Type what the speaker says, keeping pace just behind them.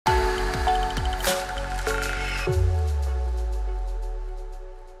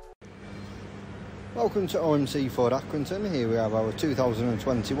Welcome to OMC Ford Accrington. Here we have our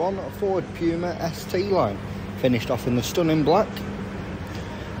 2021 Ford Puma ST line, finished off in the stunning black.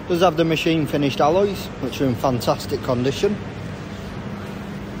 Does have the machine finished alloys, which are in fantastic condition.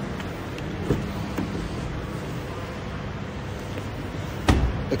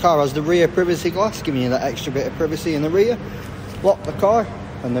 The car has the rear privacy glass, giving you that extra bit of privacy in the rear. Lock the car,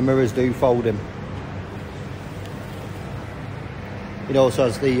 and the mirrors do fold in. It also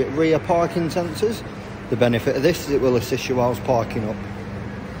has the rear parking sensors. The benefit of this is it will assist you whilst parking up.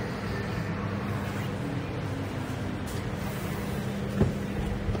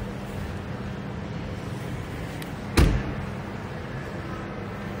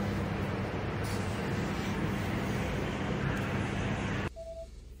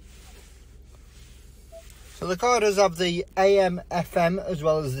 So the car does have the AM, FM as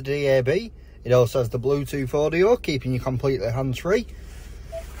well as the DAB. It also has the Bluetooth audio, keeping you completely hands-free.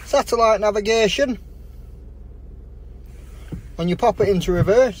 Satellite navigation. When you pop it into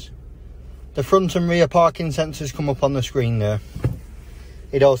reverse, the front and rear parking sensors come up on the screen there.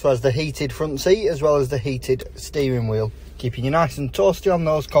 It also has the heated front seat as well as the heated steering wheel, keeping you nice and toasty on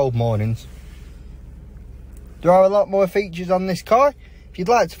those cold mornings. There are a lot more features on this car. If you'd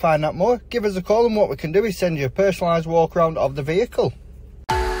like to find out more, give us a call, and what we can do is send you a personalised walk around of the vehicle.